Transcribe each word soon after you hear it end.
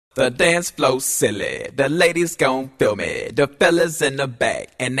The dance flow silly, the ladies gon' feel me. The fellas in the back,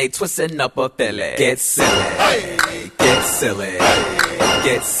 and they twisting up a filly. Get silly, get silly,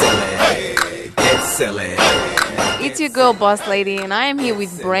 get silly, get silly. It's your girl, Boss Lady, and I am here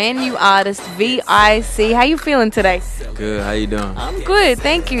with brand new artist V.I.C. How you feeling today? Good, how you doing? I'm good,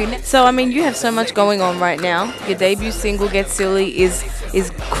 thank you. So, I mean, you have so much going on right now. Your debut single, Get Silly, is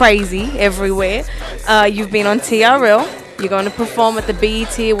crazy everywhere. You've been on TRL. You're going to perform at the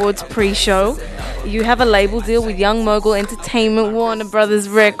BET Awards pre-show. You have a label deal with Young Mogul Entertainment, Warner Brothers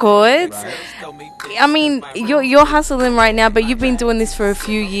Records. I mean, you're hustling right now, but you've been doing this for a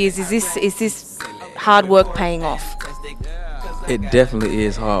few years. Is this hard work paying off? It definitely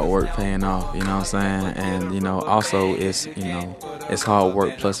is hard work paying off, you know what I'm saying? And, also it's hard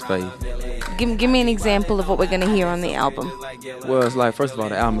work plus faith. Give me an example of what we're going to hear on the album. Well, it's like, first of all,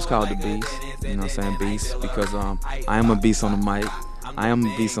 the album is called The Beast, you know what I'm saying, Beast, because I am a beast on the mic, I am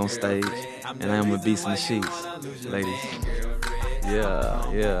a beast on stage, and I am a beast in the sheets, ladies.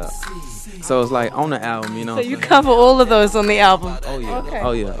 Yeah. So it's like on the album, you know. So you cover all of those on the album? Oh yeah, okay.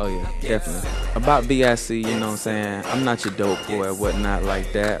 oh yeah, definitely. About V.I.C, you know what I'm saying, I'm not your dope boy or whatnot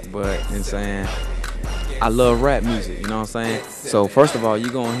like that, but you know what I'm saying, I love rap music, you know what I'm saying? So first of all,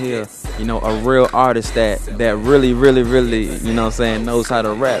 you're gonna hear, a real artist that really, you know what I'm saying, knows how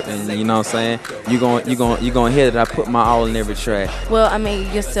to rap, and you know what I'm saying? You're gonna hear that I put my all in every track. Well, I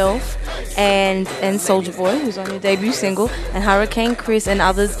mean, yourself and Soulja Boy, who's on your debut single, and Hurricane Chris and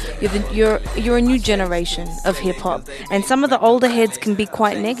others, you're a new generation of hip hop, and some of the older heads can be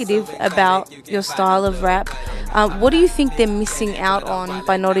quite negative about your style of rap. What do you think they're missing out on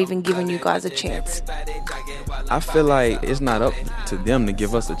by not even giving you guys a chance? I feel like it's not up to them to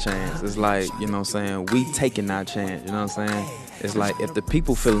give us a chance. It's like, you know what I'm saying, we taking our chance, you know what I'm saying? It's like, if the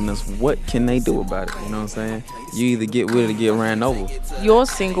people feeling us, what can they do about it, you know what I'm saying? You either get with it or get ran over. Your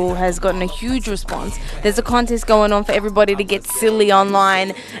single has gotten a huge response. There's a contest going on for everybody to get silly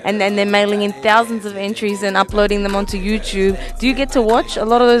online, and then they're mailing in thousands of entries and uploading them onto YouTube. Do you get to watch a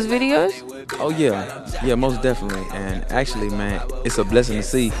lot of those videos? Oh yeah, most definitely. And actually, man, it's a blessing to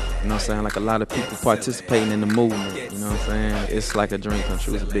see, you know what I'm saying, like a lot of people participating in the movement, you know what I'm saying? It's like a dream come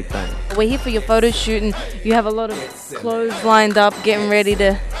true. It's a big thing. We're here for your photo shoot, and you have a lot of clothes lined up, getting ready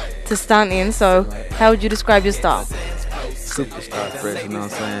to stunt in. So how would you describe your style? Superstar fresh, you know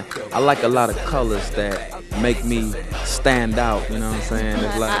what I'm saying? I like a lot of colors that make me stand out, you know what I'm saying?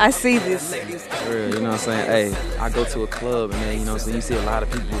 It's like, I see this. real, you know what I'm saying? Hey, I go to a club and then, you know what I'm saying, you see a lot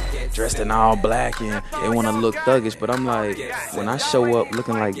of people dressed in all black and they want to look thuggish, but I'm like, when I show up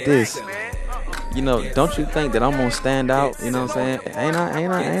looking like this, don't you think that I'm gonna stand out? You know what I'm saying? Ain't I? You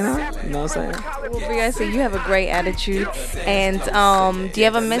know what I'm saying? Well, V.I.C, you have a great attitude. And do you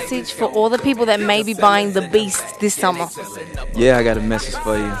have a message for all the people that may be buying The Beast this summer? Yeah, I got a message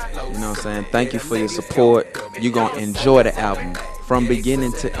for you. You know what I'm saying? Thank you for your support. You're gonna enjoy the album from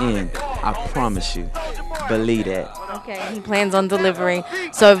beginning to end. I promise you. Believe that. Okay, he plans on delivering.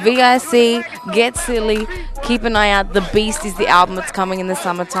 So V.I.C, Get Silly. Keep an eye out. The Beast is the album that's coming in the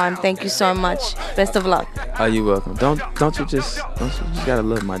summertime. Thank you so much. Best of luck. Oh, you're welcome. Don't you just gotta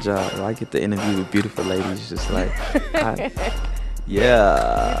love my job. I get to interview with beautiful ladies, just like,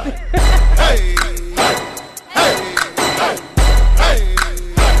 yeah. Hey.